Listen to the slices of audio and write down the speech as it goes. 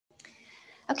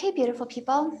Okay, beautiful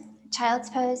people. Child's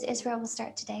pose is where we'll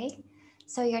start today.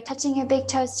 So you're touching your big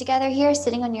toes together here,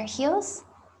 sitting on your heels.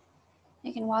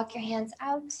 You can walk your hands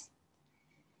out,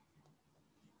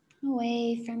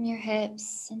 away from your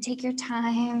hips, and take your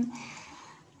time.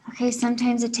 Okay,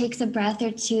 sometimes it takes a breath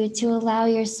or two to allow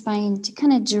your spine to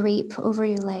kind of drape over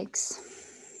your legs.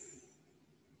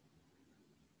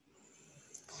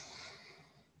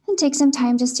 And take some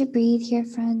time just to breathe here,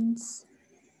 friends.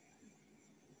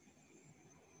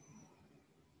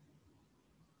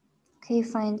 Okay,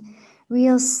 find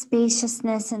real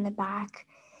spaciousness in the back.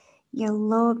 Your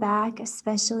low back,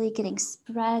 especially getting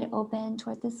spread open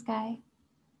toward the sky.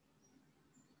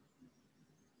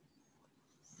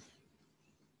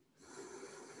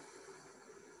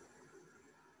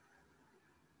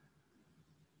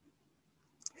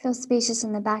 Feel spacious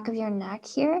in the back of your neck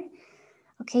here.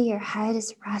 Okay, your head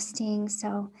is resting,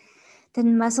 so the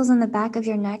muscles in the back of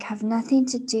your neck have nothing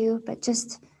to do but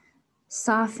just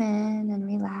soften and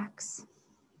relax.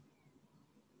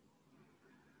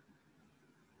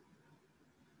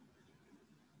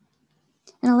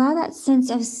 And allow that sense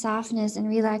of softness and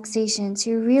relaxation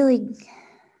to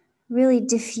really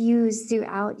diffuse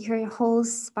throughout your whole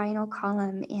spinal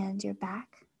column and your back.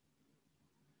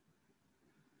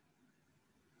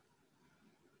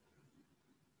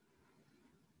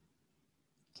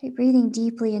 Okay, breathing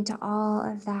deeply into all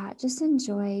of that. Just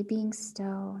enjoy being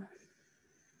still.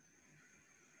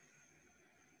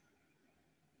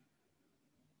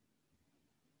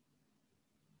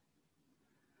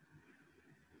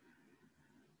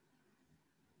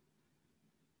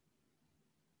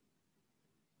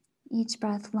 Each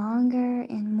breath longer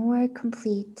and more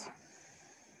complete.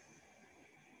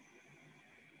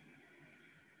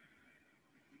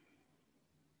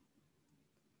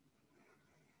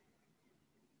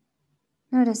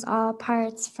 Notice all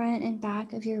parts, front and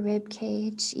back of your rib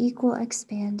cage, equal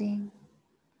expanding,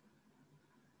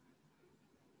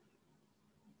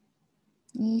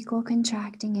 equal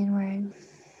contracting inward.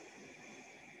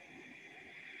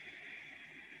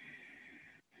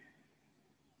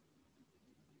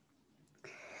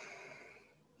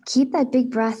 Keep that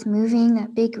big breath moving,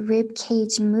 that big rib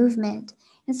cage movement,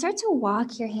 and start to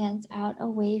walk your hands out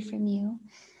away from you.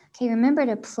 Okay, remember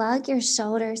to plug your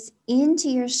shoulders into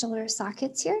your shoulder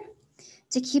sockets here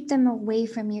to keep them away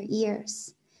from your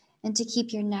ears and to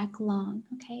keep your neck long,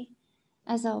 okay?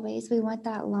 As always, we want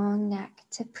that long neck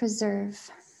to preserve.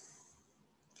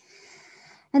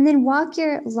 And then walk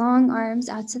your long arms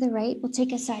out to the right. We'll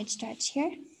take a side stretch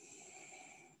here.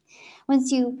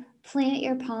 Once you plant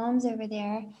your palms over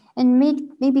there and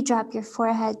maybe drop your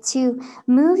forehead too,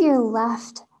 move your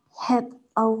left hip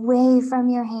away from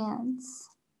your hands.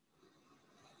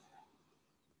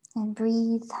 And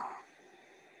breathe.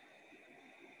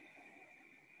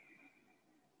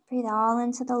 Breathe all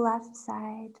into the left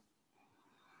side.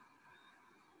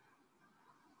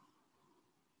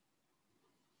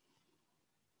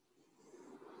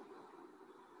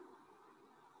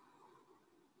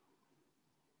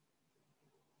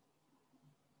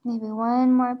 Maybe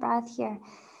one more breath here.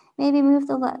 Maybe move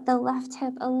the left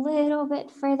hip a little bit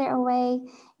further away.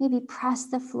 Maybe press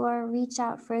the floor, reach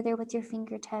out further with your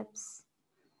fingertips.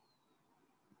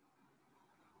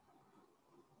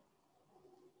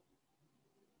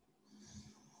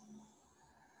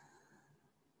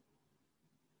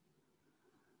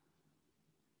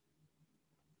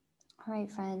 All right,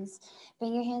 friends,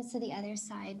 bring your hands to the other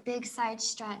side. Big side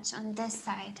stretch on this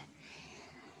side.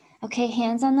 Okay,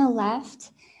 hands on the left.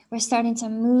 We're starting to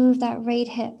move that right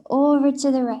hip over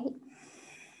to the right.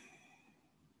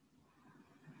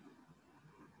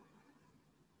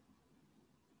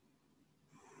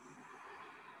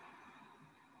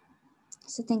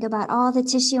 So think about all the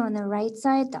tissue on the right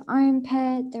side, the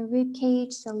armpit, the rib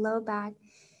cage, the low back,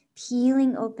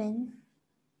 peeling open.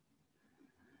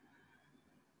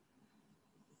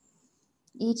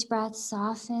 Each breath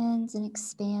softens and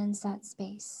expands that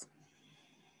space.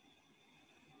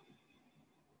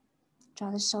 Draw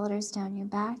the shoulders down your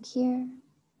back here.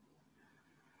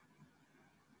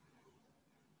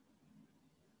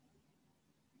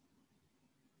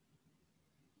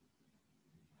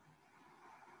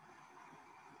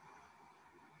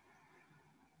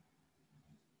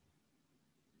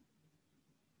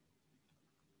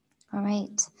 All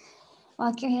right.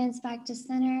 Walk your hands back to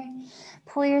center.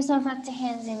 Pull yourself up to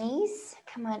hands and knees.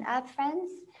 Come on up,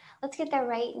 friends. Let's get the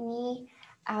right knee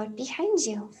out behind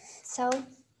you. So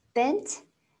bent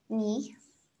knee,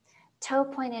 toe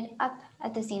pointed up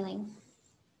at the ceiling.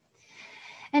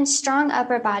 And strong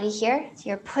upper body here.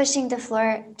 You're pushing the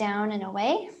floor down and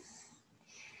away.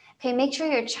 Okay, make sure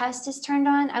your chest is turned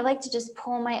on. I like to just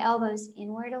pull my elbows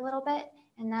inward a little bit,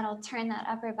 and that'll turn that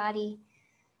upper body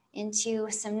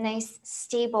into some nice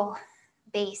stable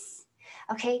base.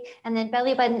 Okay, and then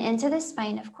belly button into the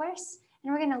spine, of course.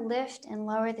 And we're gonna lift and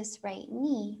lower this right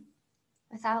knee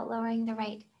without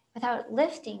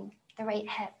lifting the right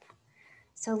hip.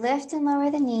 So lift and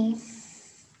lower the knee.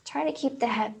 Try to keep the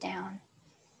hip down.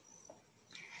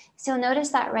 So notice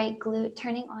that right glute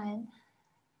turning on.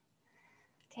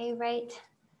 Okay, right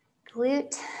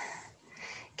glute.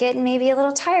 Getting maybe a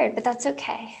little tired, but that's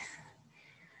okay.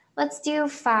 Let's do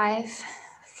 5,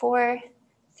 4,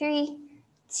 3,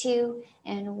 2,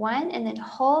 and 1. And then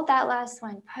hold that last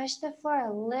one. Push the floor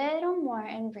a little more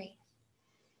and breathe.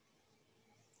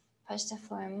 Push the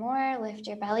floor more, lift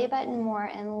your belly button more,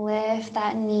 and lift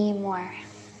that knee more.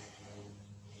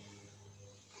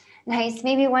 Nice.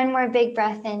 Maybe one more big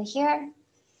breath in here.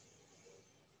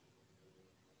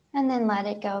 And then let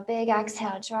it go. Big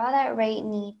exhale. Draw that right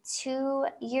knee to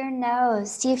your nose.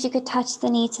 See if you could touch the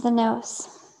knee to the nose.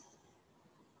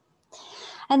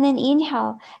 And then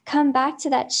inhale. Come back to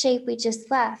that shape we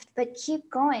just left, but keep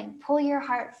going. Pull your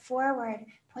heart forward.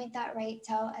 Point that right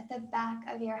toe at the back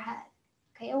of your head.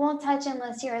 Okay, it won't touch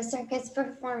unless you're a circus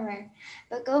performer,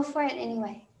 but go for it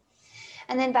anyway.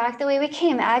 And then back the way we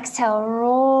came. Exhale.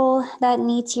 Roll that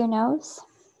knee to your nose.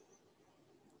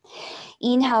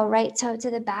 Inhale, right toe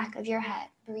to the back of your head.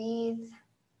 Breathe.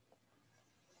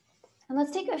 And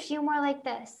let's take a few more like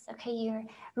this. Okay, you're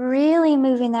really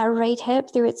moving that right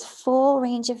hip through its full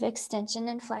range of extension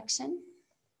and flexion.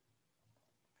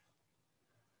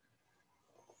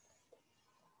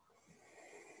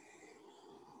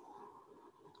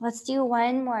 Let's do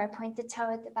one more. Point the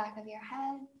toe at the back of your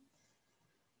head.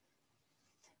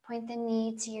 Point the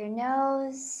knee to your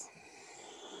nose.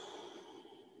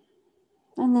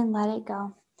 And then let it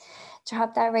go.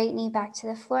 Drop that right knee back to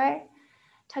the floor.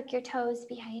 Tuck your toes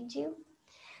behind you.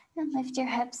 And lift your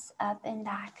hips up and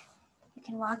back. You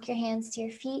can walk your hands to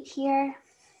your feet here.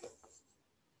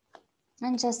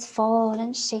 And just fold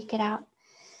and shake it out.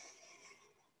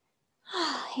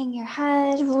 Hang your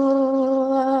head.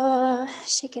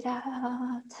 Shake it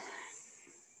out.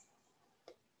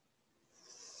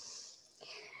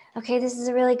 Okay, this is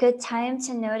a really good time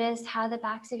to notice how the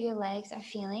backs of your legs are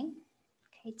feeling.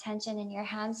 Okay, tension in your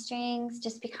hamstrings,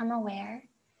 just become aware.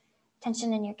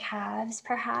 Tension in your calves,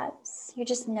 perhaps. You're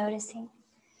just noticing.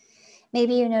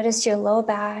 Maybe you noticed your low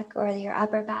back or your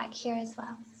upper back here as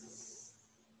well.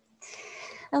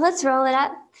 Now let's roll it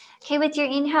up. Okay, with your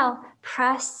inhale,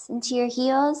 press into your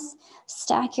heels.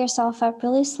 Stack yourself up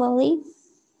really slowly.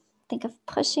 Think of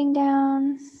pushing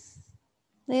down,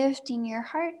 lifting your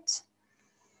heart.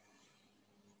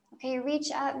 Okay, reach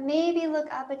up, maybe look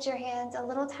up at your hands, a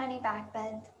little tiny back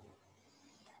bend.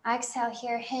 Exhale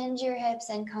here, hinge your hips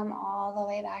and come all the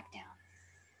way back down.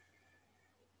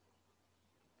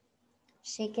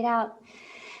 Shake it out.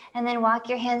 And then walk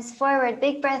your hands forward,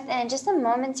 big breath in, just a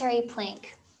momentary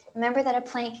plank. Remember that a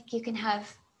plank, you can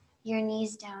have your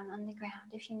knees down on the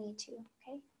ground if you need to,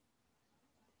 okay?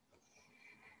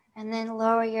 And then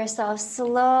lower yourself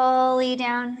slowly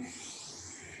down.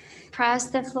 Press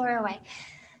the floor away.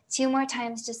 2 more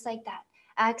times, just like that.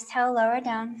 Exhale, lower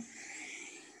down.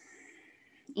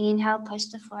 Inhale, push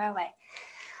the floor away.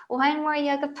 1 more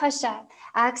yoga push-up.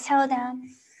 Exhale down.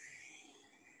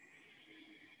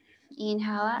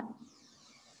 Inhale up.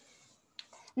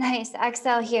 Nice.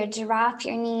 Exhale here. Drop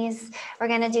your knees. We're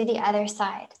going to do the other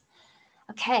side.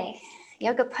 Okay.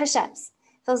 Yoga push-ups.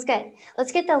 Feels good.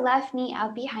 Let's get the left knee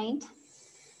out behind.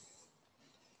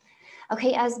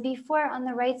 Okay, as before on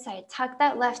the right side, tuck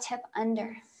that left hip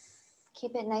under.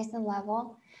 Keep it nice and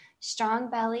level. Strong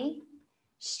belly,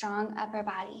 strong upper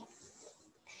body.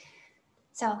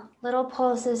 So little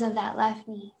pulses of that left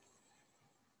knee.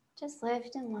 Just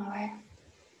lift and lower,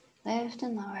 lift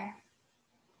and lower.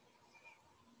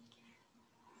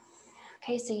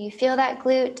 Okay, so you feel that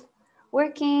glute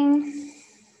working.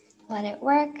 Let it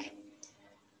work.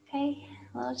 Okay,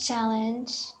 a little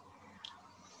challenge.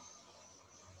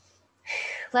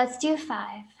 Let's do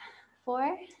 5,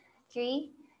 4,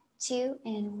 3, 2,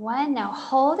 and 1. Now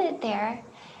hold it there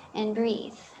and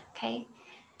breathe, okay?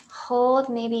 Hold,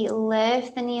 maybe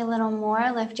lift the knee a little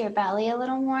more, lift your belly a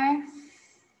little more.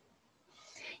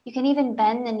 You can even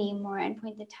bend the knee more and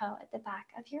point the toe at the back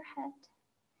of your head.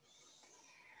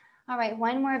 All right,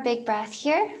 1 more big breath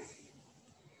here.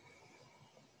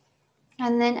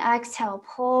 And then exhale,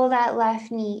 pull that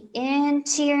left knee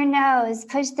into your nose.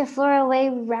 Push the floor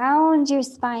away, round your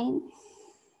spine.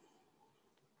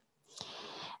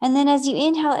 And then as you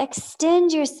inhale,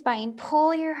 extend your spine.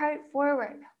 Pull your heart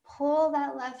forward. Pull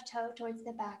that left toe towards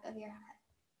the back of your head.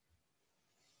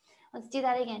 Let's do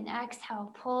that again.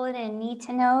 Exhale, pull it in, knee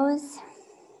to nose.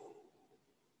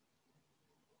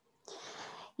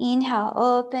 Inhale,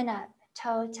 open up,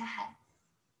 toe to head.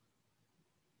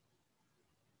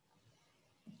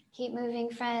 Keep moving,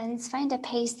 friends. Find a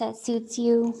pace that suits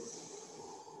you.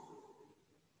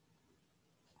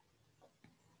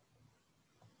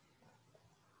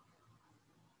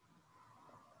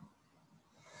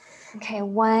 Okay,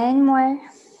 one more.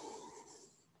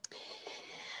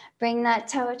 Bring that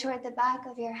toe toward the back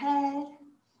of your head.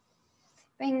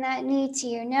 Bring that knee to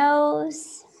your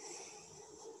nose.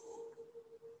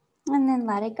 And then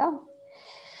let it go.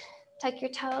 Tuck your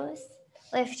toes.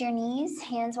 Lift your knees.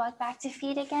 Hands walk back to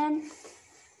feet again.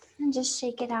 And just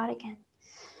shake it out again.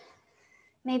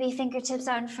 Maybe fingertips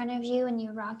out in front of you and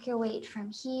you rock your weight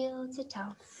from heel to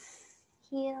toe.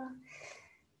 Heel,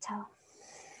 toe.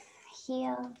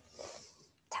 Heel,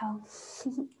 toe.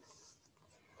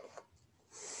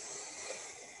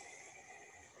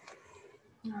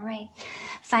 All right,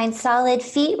 find solid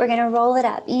feet. We're gonna roll it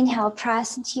up. Inhale,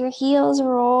 press into your heels,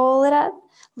 roll it up.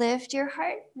 Lift your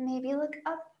heart, maybe look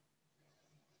up.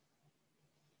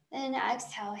 Then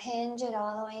exhale, hinge it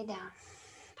all the way down.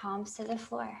 Palms to the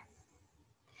floor.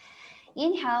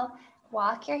 Inhale,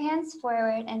 walk your hands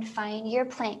forward and find your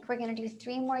plank. We're gonna do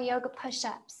 3 more yoga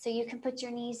push-ups so you can put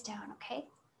your knees down, okay?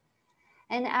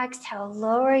 And exhale,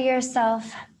 lower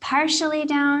yourself partially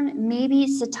down. Maybe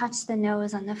it's to touch the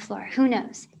nose on the floor. Who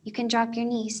knows? You can drop your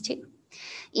knees too.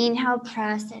 Inhale,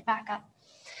 press it back up.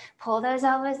 Pull those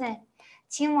elbows in.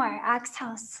 2 more.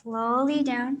 Exhale, slowly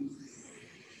down.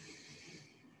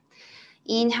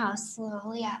 Inhale,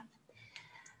 slowly up.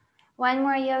 1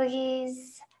 more,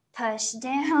 yogis. Push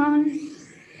down.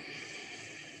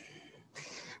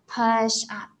 Push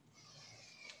up.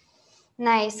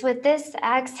 Nice. With this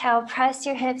exhale, press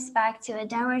your hips back to a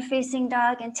downward facing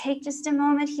dog and take just a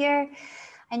moment here.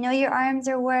 I know your arms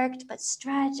are worked, but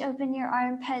stretch, open your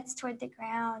armpits toward the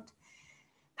ground.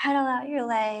 Pedal out your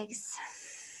legs.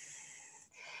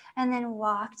 And then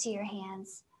walk to your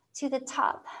hands to the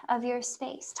top of your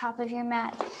space, top of your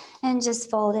mat, and just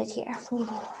fold it here.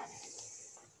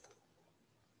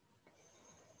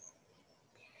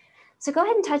 So go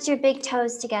ahead and touch your big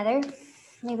toes together.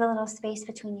 Leave a little space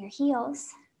between your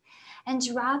heels. And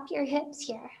drop your hips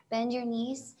here. Bend your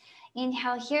knees.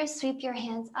 Inhale here, sweep your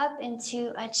hands up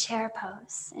into a chair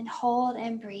pose. And hold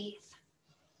and breathe.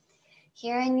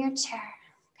 Here in your chair.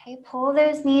 Okay, pull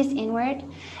those knees inward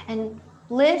and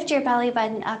lift your belly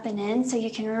button up and in so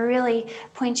you can really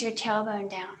point your tailbone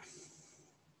down.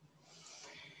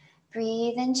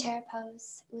 Breathe in chair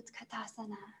pose,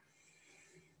 Utkatasana.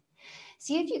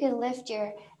 See if you can lift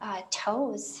your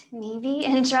toes, maybe,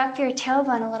 and drop your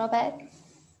tailbone a little bit.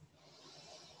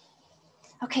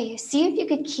 Okay, see if you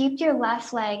could keep your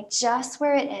left leg just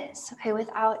where it is, okay,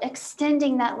 without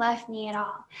extending that left knee at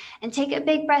all. And take a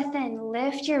big breath in,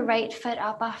 lift your right foot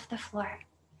up off the floor.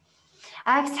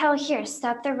 Exhale here,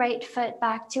 step the right foot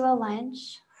back to a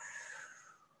lunge.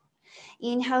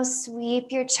 Inhale,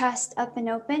 sweep your chest up and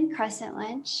open, crescent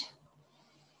lunge.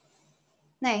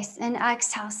 Nice, and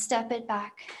exhale, step it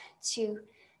back to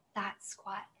that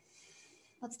squat.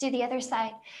 Let's do the other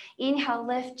side. Inhale,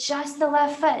 lift just the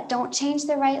left foot. Don't change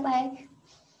the right leg.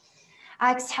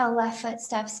 Exhale, left foot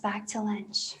steps back to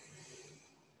lunge.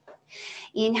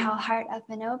 Inhale, heart up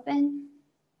and open.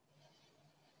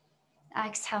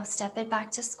 Exhale, step it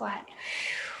back to squat.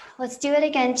 Let's do it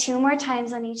again 2 more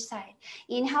times on each side.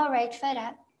 Inhale, right foot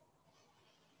up.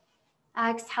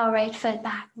 Exhale, right foot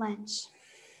back, lunge.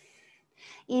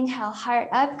 Inhale, heart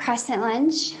up, crescent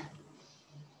lunge.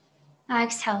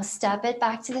 Exhale, step it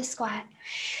back to the squat.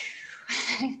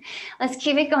 Let's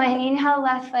keep it going. Inhale,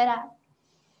 left foot up.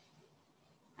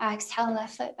 Exhale,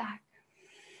 left foot back.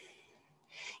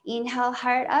 Inhale,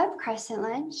 heart up, crescent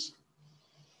lunge.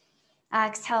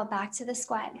 Exhale, back to the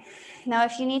squat. Now,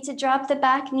 if you need to drop the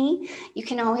back knee, you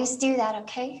can always do that,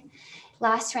 okay?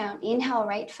 Last round. Inhale,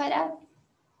 right foot up.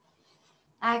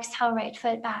 Exhale, right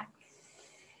foot back.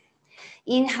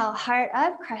 Inhale, heart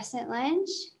up, crescent lunge.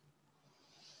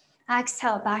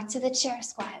 Exhale, back to the chair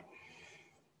squat.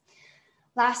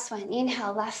 Last one.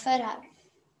 Inhale, left foot up.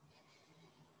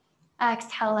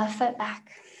 Exhale, left foot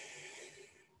back.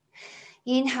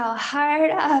 Inhale,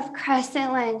 heart up,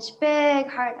 crescent lunge. Big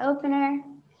heart opener.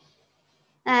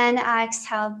 And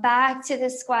exhale, back to the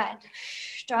squat.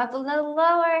 Drop a little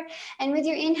lower. And with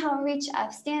your inhale, reach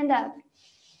up, stand up.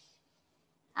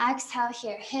 Exhale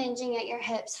here, hinging at your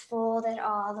hips, fold it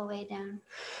all the way down.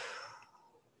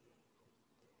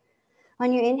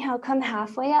 On your inhale, come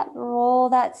halfway up, roll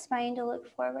that spine to look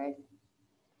forward.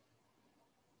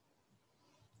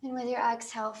 And with your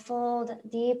exhale, fold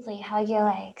deeply, hug your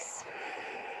legs.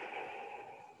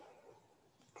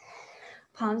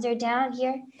 Palms are down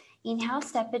here. Inhale,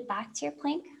 step it back to your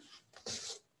plank.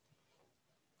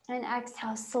 And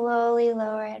exhale, slowly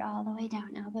lower it all the way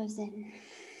down, elbows in.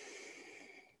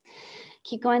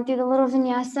 Keep going through the little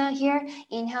vinyasa here.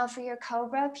 Inhale for your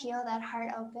cobra, peel that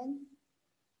heart open.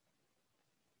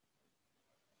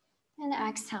 And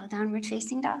exhale, downward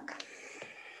facing dog.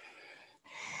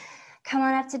 Come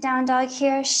on up to down dog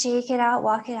here. Shake it out,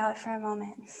 walk it out for a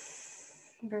moment.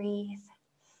 Breathe.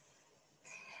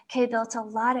 Okay, built a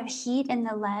lot of heat in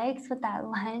the legs with that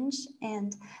lunge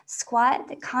and squat,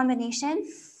 the combination.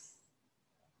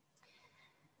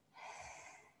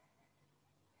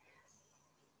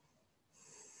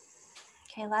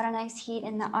 Okay, a lot of nice heat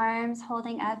in the arms,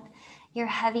 holding up your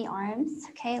heavy arms.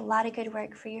 Okay, a lot of good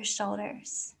work for your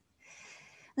shoulders.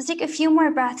 Let's take a few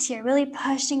more breaths here, really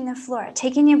pushing the floor,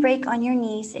 taking a break on your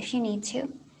knees if you need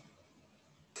to.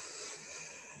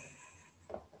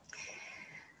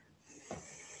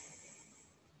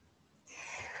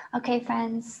 Okay,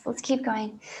 friends, let's keep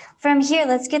going. From here,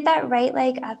 let's get that right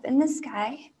leg up in the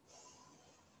sky.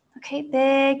 Okay,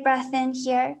 big breath in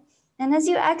here. And as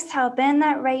you exhale, bend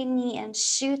that right knee and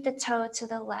shoot the toe to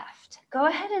the left. Go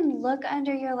ahead and look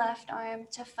under your left arm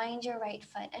to find your right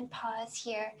foot and pause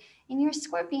here in your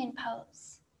scorpion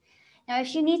pose. Now,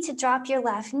 if you need to drop your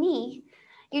left knee,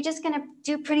 you're just gonna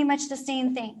do pretty much the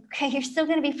same thing, okay? You're still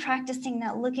gonna be practicing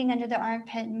that looking under the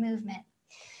armpit movement.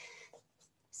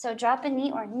 So drop a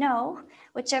knee or no,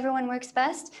 whichever one works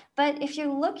best. But if you're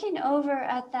looking over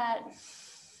at that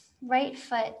right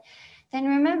foot, then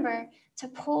remember to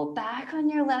pull back on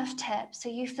your left hip so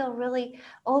you feel really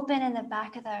open in the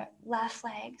back of the left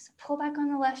leg. So pull back on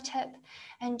the left hip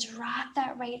and drop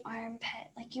that right armpit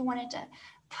like you wanted to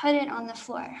put it on the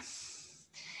floor.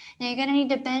 Now you're gonna need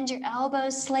to bend your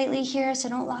elbows slightly here, so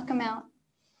don't lock them out.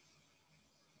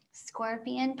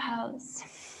 Scorpion pose.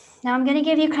 Now I'm gonna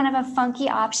give you kind of a funky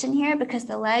option here because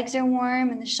the legs are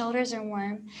warm and the shoulders are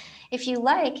warm. If you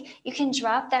like, you can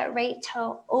drop that right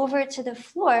toe over to the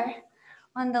floor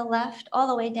on the left, all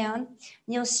the way down. And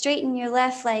you'll straighten your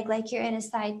left leg like you're in a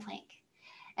side plank.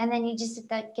 And then you just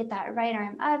get that right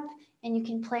arm up and you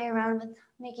can play around with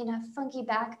making a funky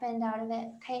back bend out of it,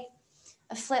 okay?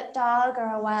 A flip dog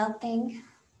or a wild thing.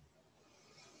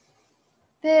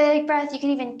 Big breath. You can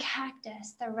even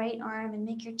cactus the right arm and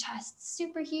make your chest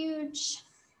super huge.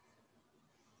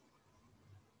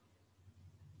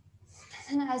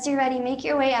 And as you're ready, make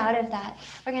your way out of that.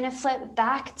 We're going to flip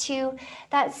back to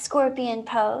that scorpion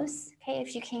pose, okay,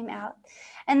 if you came out.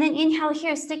 And then inhale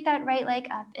here, stick that right leg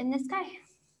up in the sky.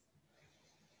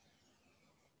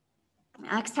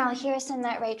 Exhale here, send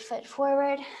that right foot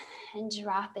forward and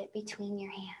drop it between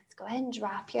your hands. Go ahead and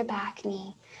drop your back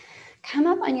knee. Come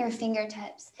up on your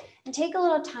fingertips and take a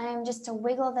little time just to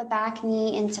wiggle the back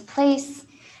knee into place.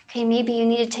 Okay, maybe you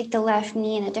need to take the left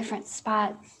knee in a different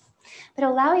spot, but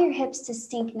allow your hips to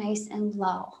sink nice and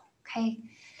low, okay?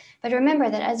 But remember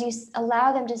that as you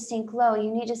allow them to sink low,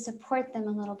 you need to support them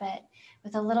a little bit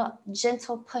with a little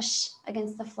gentle push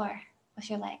against the floor with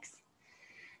your legs.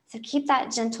 So keep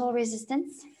that gentle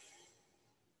resistance.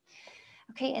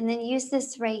 Okay, and then use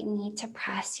this right knee to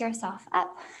press yourself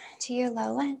up to your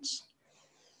low lunge.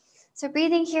 So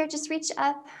breathing here, just reach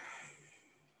up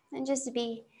and just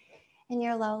be in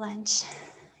your low lunge.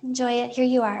 Enjoy it. Here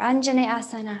you are,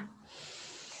 Anjaneyasana.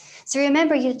 So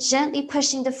remember, you're gently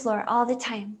pushing the floor all the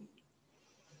time.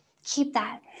 Keep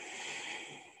that.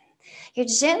 You're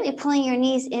gently pulling your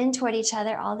knees in toward each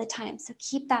other all the time. So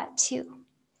keep that too.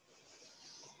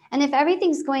 And if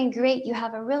everything's going great, you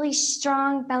have a really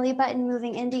strong belly button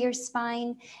moving into your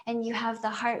spine and you have the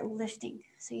heart lifting.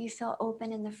 So you feel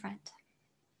open in the front.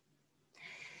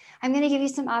 I'm going to give you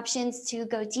some options to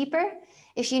go deeper.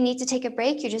 If you need to take a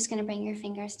break, you're just going to bring your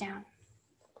fingers down.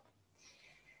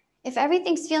 If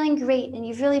everything's feeling great and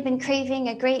you've really been craving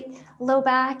a great low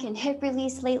back and hip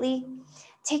release lately,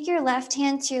 take your left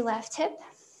hand to your left hip.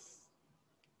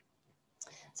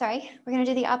 Sorry, we're going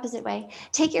to do the opposite way.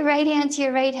 Take your right hand to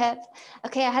your right hip.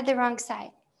 Okay, I had the wrong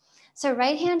side. So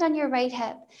right hand on your right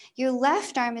hip, your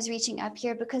left arm is reaching up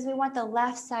here because we want the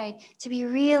left side to be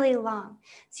really long.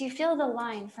 So you feel the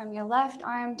line from your left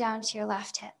arm down to your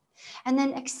left hip. And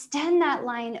then extend that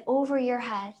line over your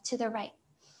head to the right.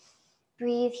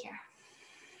 Breathe here.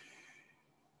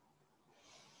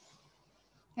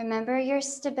 Remember your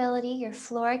stability, your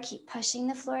floor. Keep pushing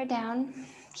the floor down.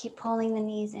 Keep pulling the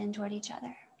knees in toward each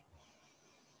other.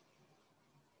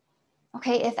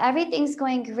 Okay, if everything's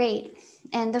going great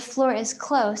and the floor is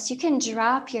close, you can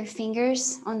drop your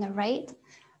fingers on the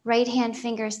right hand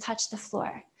fingers touch the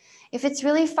floor. If it's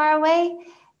really far away,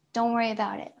 don't worry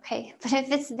about it, okay? But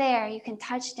if it's there, you can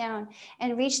touch down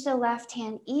and reach the left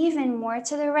hand even more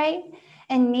to the right.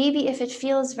 And maybe if it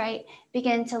feels right,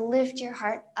 begin to lift your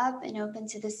heart up and open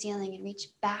to the ceiling and reach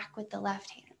back with the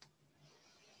left hand.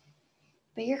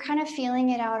 But you're kind of feeling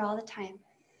it out all the time.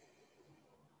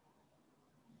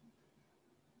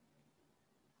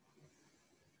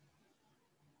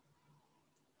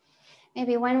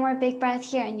 Maybe one more big breath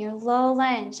here in your low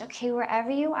lunge. Okay, wherever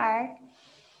you are,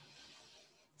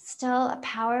 still a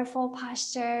powerful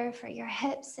posture for your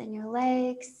hips and your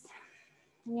legs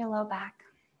and your low back.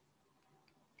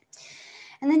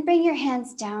 And then bring your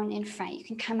hands down in front. You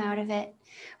can come out of it.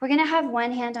 We're gonna have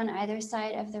one hand on either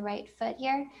side of the right foot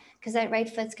here because that right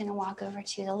foot's gonna walk over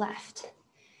to the left.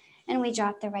 And we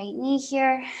drop the right knee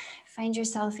here. Find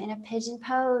yourself in a pigeon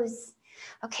pose.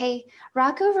 Okay,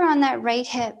 rock over on that right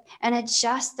hip and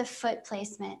adjust the foot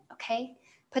placement, okay?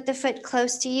 Put the foot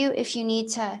close to you if you need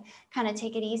to kind of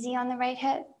take it easy on the right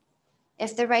hip.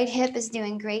 If the right hip is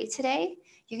doing great today,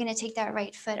 you're gonna take that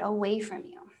right foot away from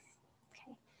you,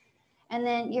 okay? And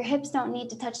then your hips don't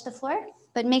need to touch the floor,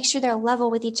 but make sure they're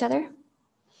level with each other.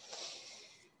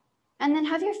 And then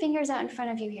have your fingers out in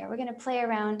front of you here. We're gonna play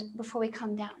around before we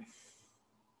come down.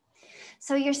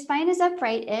 So your spine is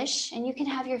upright-ish, and you can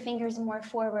have your fingers more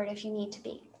forward if you need to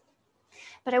be.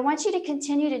 But I want you to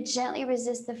continue to gently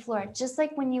resist the floor, just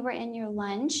like when you were in your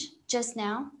lunge just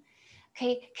now.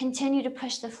 Okay, continue to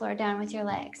push the floor down with your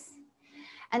legs.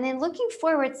 And then looking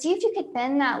forward, see if you could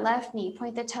bend that left knee,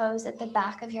 point the toes at the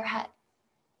back of your head.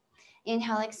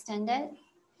 Inhale, extend it.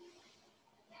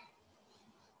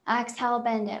 Exhale,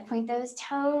 bend it. Point those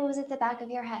toes at the back of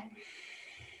your head.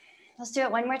 Let's do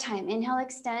it one more time. Inhale,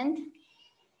 extend.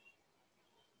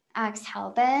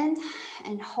 Exhale, bend,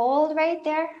 and hold right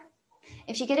there.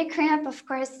 If you get a cramp, of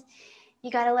course,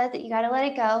 you gotta let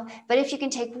it go. But if you can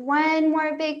take one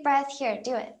more big breath here,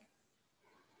 do it.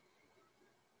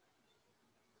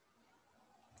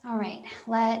 All right,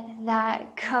 let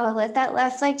that go. Let that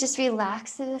left leg just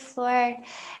relax to the floor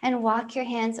and walk your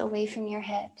hands away from your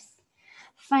hips.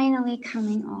 Finally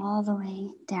coming all the way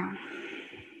down.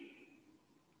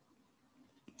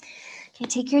 Okay,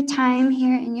 take your time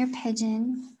here in your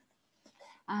pigeon.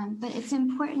 But it's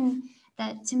important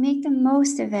that to make the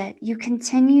most of it, you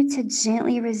continue to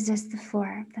gently resist the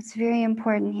floor. That's very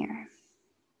important here.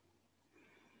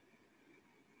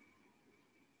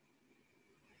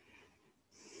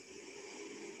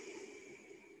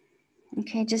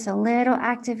 Okay, just a little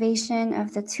activation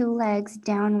of the two legs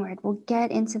downward. We'll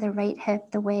get into the right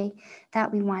hip the way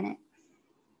that we want it.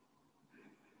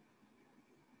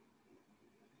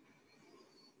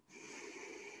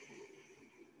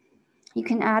 You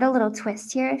can add a little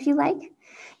twist here if you like.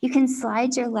 You can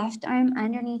slide your left arm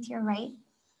underneath your right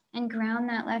and ground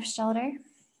that left shoulder.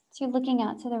 So you're looking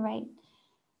out to the right.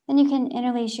 Then you can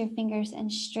interlace your fingers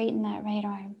and straighten that right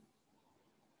arm.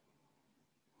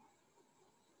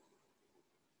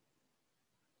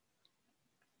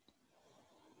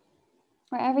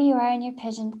 Wherever you are in your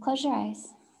pigeon, close your eyes.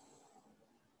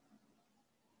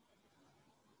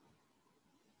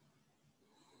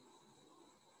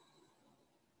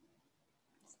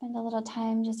 Spend a little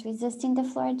time just resisting the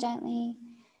floor gently,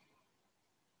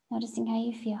 noticing how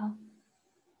you feel.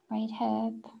 Right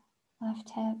hip, left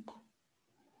hip.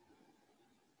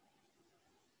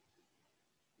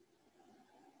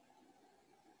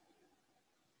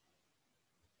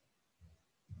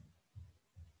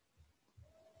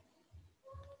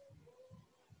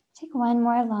 Take one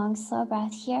more long, slow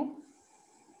breath here.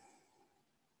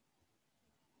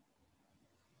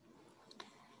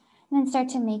 And then start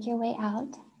to make your way out.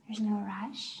 There's no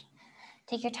rush.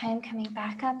 Take your time coming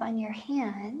back up on your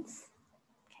hands,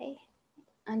 okay,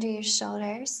 under your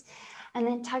shoulders. And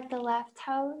then tuck the left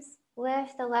toes,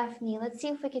 lift the left knee. Let's see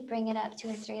if we could bring it up to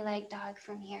a three-leg dog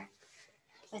from here.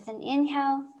 With an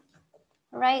inhale,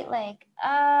 right leg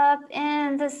up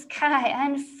in the sky.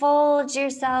 Unfold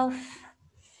yourself.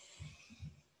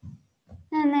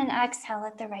 And then exhale,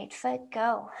 let the right foot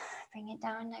go. Bring it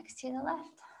down next to the left,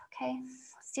 okay?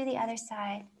 Let's do the other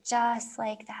side, just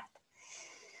like that.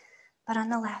 But on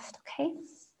the left, okay?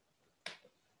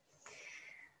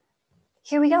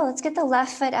 Here we go. Let's get the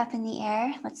left foot up in the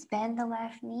air. Let's bend the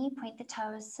left knee, point the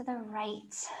toes to the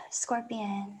right.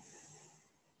 Scorpion.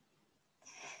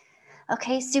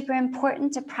 Okay, super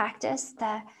important to practice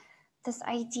this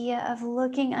idea of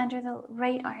looking under the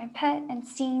right armpit and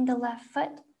seeing the left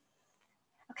foot.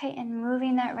 Okay, and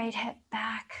moving that right hip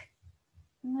back.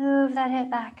 Move that hip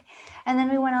back. And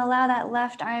then we want to allow that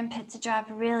left armpit to drop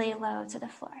really low to the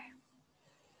floor.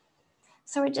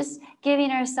 So we're just giving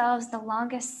ourselves the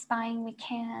longest spine we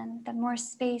can, the more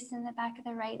space in the back of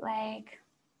the right leg.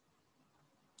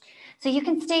 So you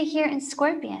can stay here in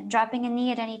scorpion, dropping a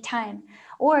knee at any time.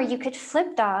 Or you could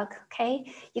flip dog, okay?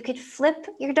 You could flip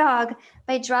your dog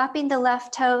by dropping the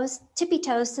left toes, tippy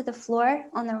toes to the floor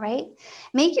on the right.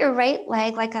 Make your right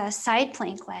leg like a side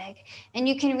plank leg, and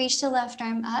you can reach the left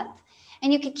arm up,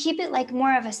 and you could keep it like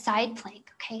more of a side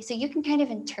plank, okay? So you can kind of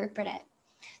interpret it.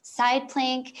 Side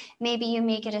plank, maybe you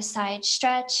make it a side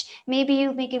stretch, maybe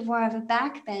you make it more of a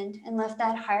back bend and lift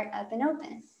that heart up and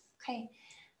open, okay?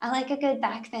 I like a good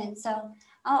back bend, so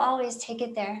I'll always take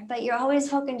it there, but you're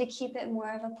always welcome to keep it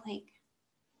more of a plank.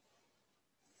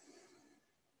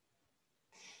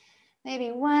 Maybe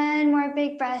one more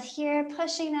big breath here,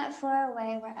 pushing that floor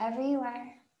away wherever you are.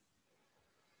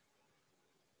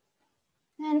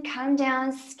 And come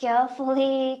down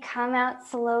skillfully, come out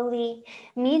slowly,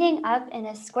 meeting up in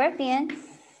a scorpion.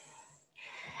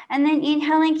 And then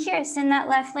inhaling here, send that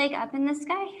left leg up in the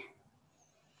sky.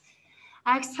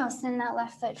 Exhale, send that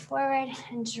left foot forward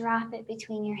and drop it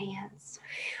between your hands.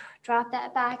 Drop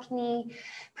that back knee,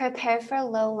 prepare for a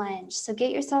low lunge. So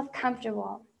get yourself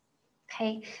comfortable,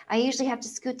 okay? I usually have to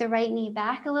scoot the right knee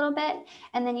back a little bit,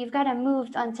 and then you've got to move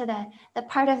onto the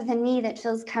part of the knee that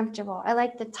feels comfortable. I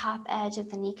like the top edge of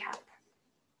the kneecap.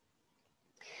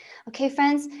 Okay,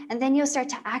 friends, and then you'll start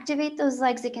to activate those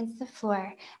legs against the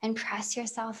floor and press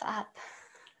yourself up.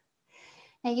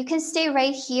 Now you can stay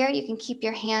right here. You can keep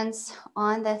your hands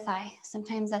on the thigh.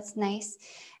 Sometimes that's nice.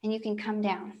 And you can come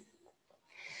down.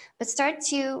 But start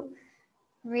to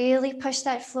really push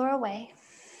that floor away.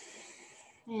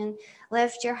 And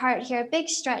lift your heart here. A big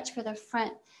stretch for the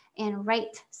front and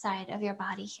right side of your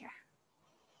body here.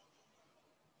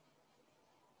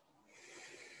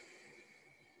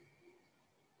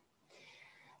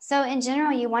 So in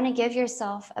general, you want to give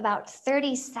yourself about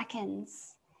 30 seconds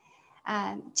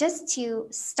just to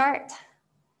start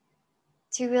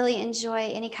to really enjoy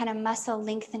any kind of muscle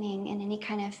lengthening in any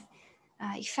kind of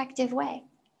effective way.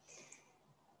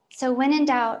 So when in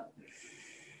doubt,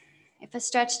 if a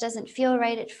stretch doesn't feel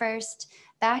right at first,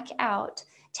 back out,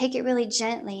 take it really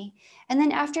gently, and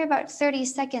then after about 30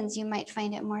 seconds, you might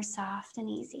find it more soft and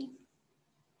easy.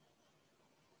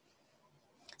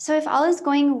 So if all is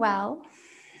going well,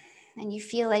 and you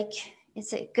feel like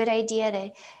it's a good idea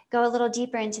to go a little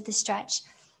deeper into the stretch,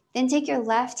 then take your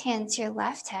left hand to your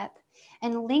left hip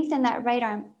and lengthen that right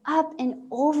arm up and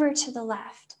over to the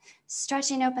left,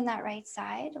 stretching open that right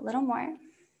side a little more.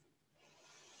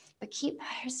 But keep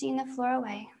pressing the floor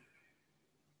away.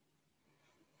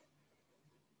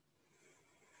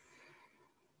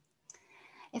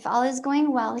 If all is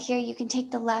going well here, you can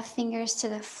take the left fingers to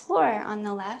the floor on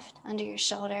the left, under your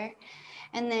shoulder,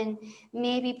 and then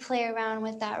maybe play around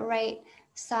with that right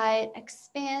side,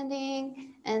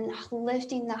 expanding and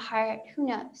lifting the heart. Who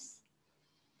knows?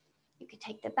 You could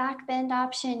take the back bend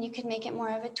option. You could make it more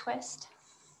of a twist.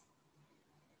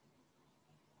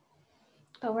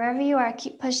 But wherever you are,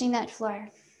 keep pushing that floor.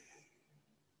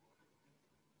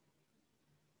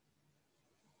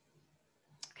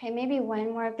 Okay, maybe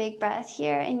one more big breath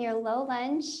here in your low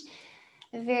lunge,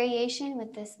 a variation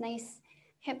with this nice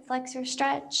hip flexor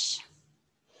stretch.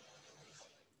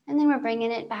 And then we're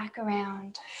bringing it back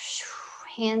around.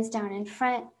 Hands down in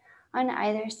front on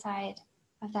either side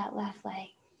of that left leg.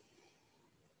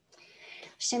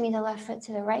 Shimmy the left foot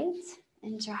to the right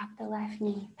and drop the left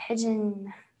knee.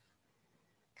 Pigeon.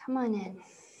 Come on in.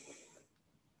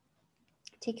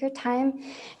 Take your time.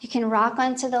 You can rock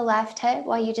onto the left hip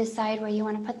while you decide where you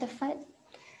want to put the foot.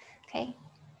 Okay.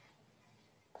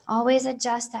 Always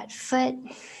adjust that foot.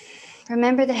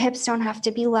 Remember, the hips don't have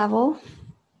to be level.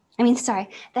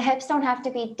 The hips don't have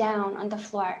to be down on the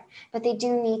floor, but they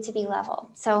do need to be level.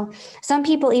 So some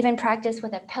people even practice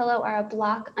with a pillow or a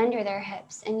block under their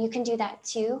hips, and you can do that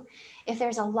too. If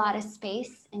there's a lot of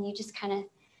space and you just kind of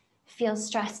feel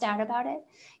stressed out about it,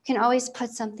 you can always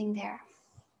put something there.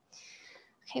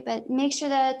 Okay, but make sure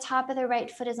the top of the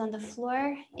right foot is on the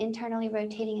floor, internally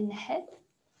rotating in the hip.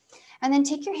 And then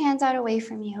take your hands out away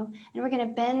from you, and we're going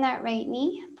to bend that right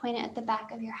knee, point it at the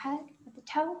back of your head with the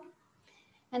toe,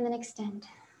 and then extend.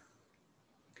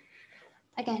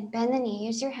 Again, bend the knee,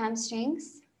 use your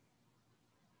hamstrings,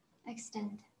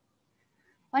 extend.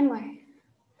 One more,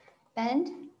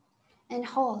 bend and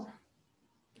hold.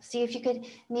 See if you could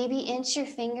maybe inch your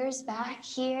fingers back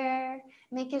here,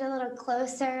 make it a little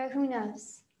closer, who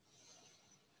knows?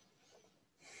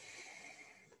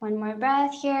 One more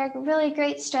breath here, really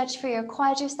great stretch for your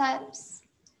quadriceps,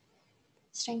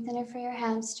 strengthen it for your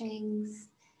hamstrings,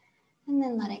 and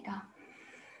then let it go.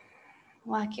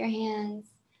 Walk your hands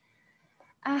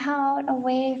out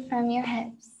away from your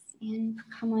hips and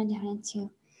come on down into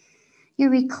your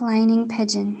reclining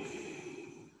pigeon.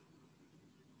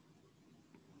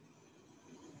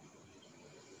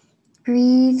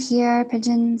 Breathe here,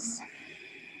 pigeons.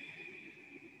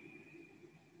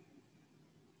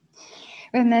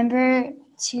 Remember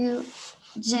to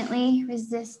gently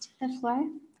resist the floor,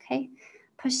 okay?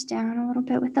 Push down a little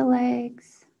bit with the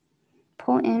legs.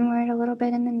 Pull inward a little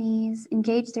bit in the knees.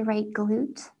 Engage the right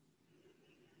glute.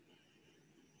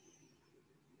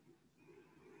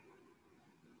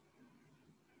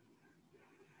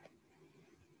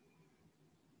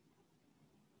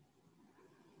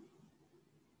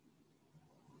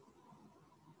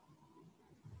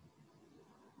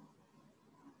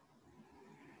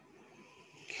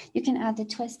 You can add the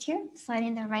twist here,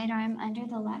 sliding the right arm under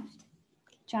the left.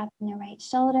 Dropping the right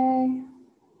shoulder.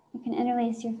 You can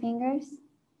interlace your fingers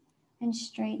and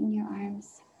straighten your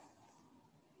arms.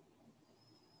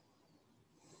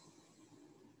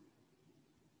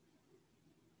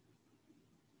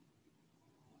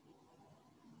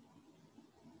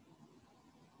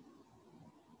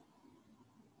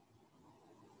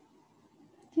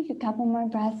 Take a couple more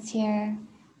breaths here.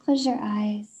 Close your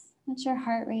eyes. Let your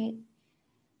heart rate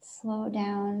slow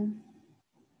down.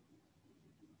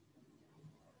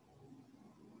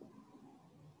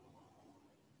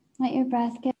 Let your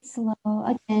breath get slow.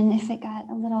 Again, if it got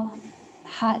a little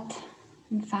hot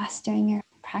and fast during your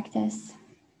practice,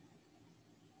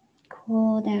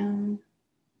 cool down.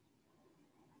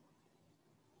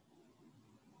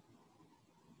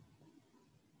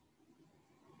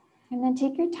 And then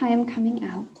take your time coming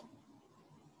out.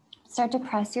 Start to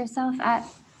press yourself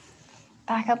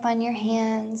back up on your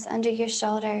hands, under your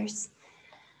shoulders.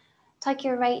 Tuck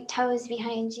your right toes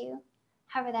behind you.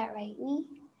 Hover that right knee.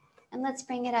 And let's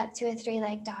bring it up to a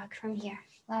three-leg dog from here.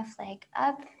 Left leg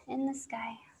up in the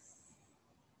sky.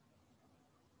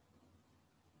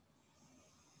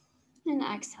 And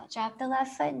exhale, drop the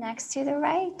left foot next to the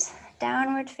right.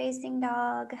 Downward facing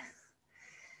dog.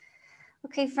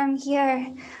 Okay, from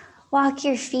here, walk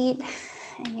your feet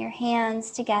and your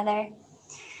hands together.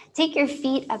 Take your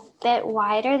feet a bit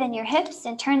wider than your hips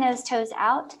and turn those toes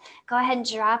out. Go ahead and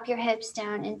drop your hips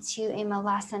down into a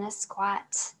Malasana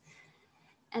squat.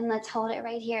 And let's hold it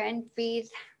right here and breathe.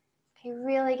 Okay,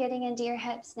 really getting into your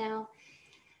hips now.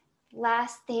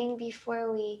 Last thing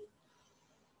before we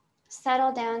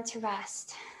settle down to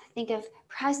rest. Think of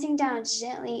pressing down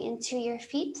gently into your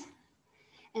feet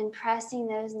and pressing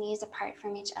those knees apart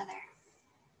from each other.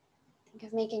 Think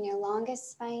of making your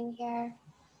longest spine here.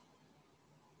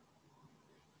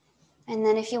 And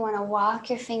then if you want to walk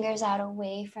your fingers out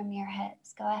away from your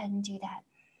hips, go ahead and do that.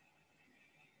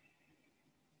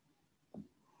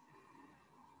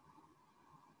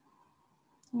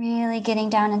 Really getting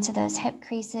down into those hip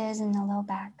creases and the low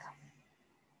back.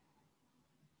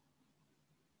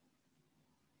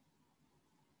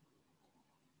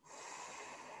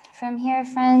 From here,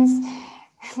 friends,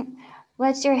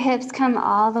 let your hips come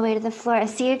all the way to the floor.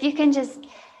 See if you can just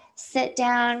sit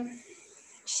down,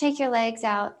 shake your legs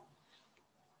out.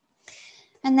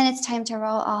 And then it's time to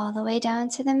roll all the way down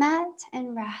to the mat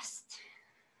and rest.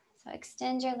 So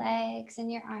extend your legs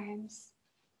and your arms.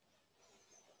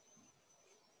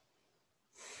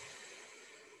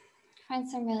 Find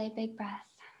some really big breath.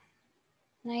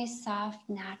 Nice, soft,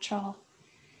 natural,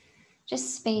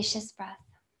 just spacious breath.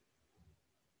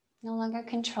 No longer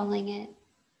controlling it.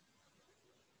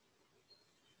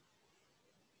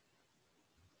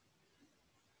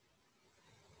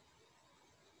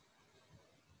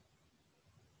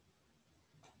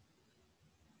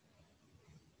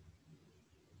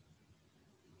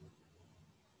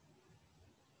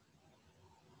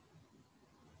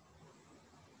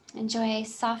 Enjoy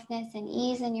softness and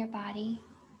ease in your body.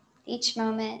 Each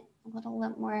moment, a little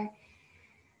bit more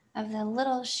of the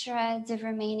little shreds of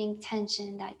remaining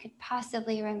tension that could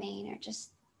possibly remain are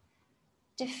just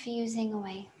diffusing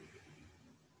away.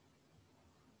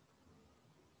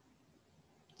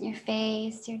 Your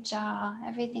face, your jaw,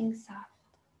 everything's soft.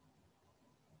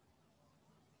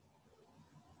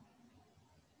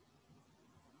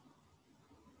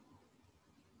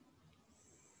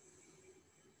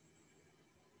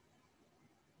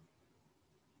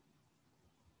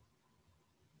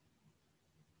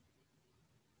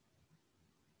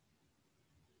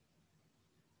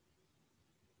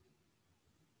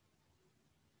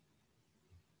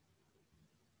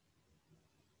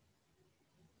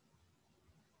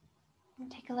 And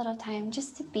take a little time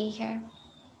just to be here.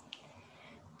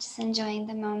 Just enjoying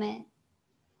the moment,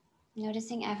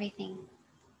 noticing everything.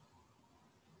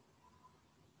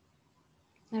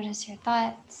 Notice your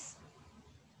thoughts.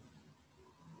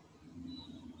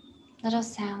 little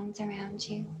sounds around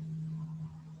you,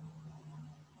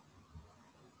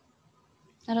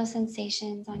 little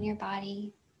sensations on your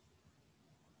body,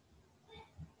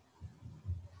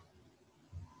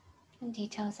 and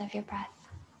details of your breath.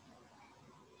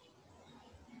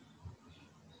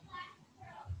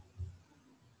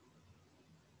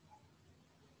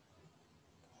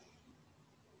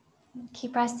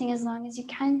 Keep resting as long as you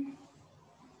can.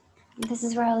 This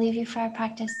is where I'll leave you for our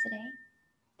practice today.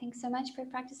 Thanks so much for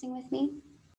practicing with me.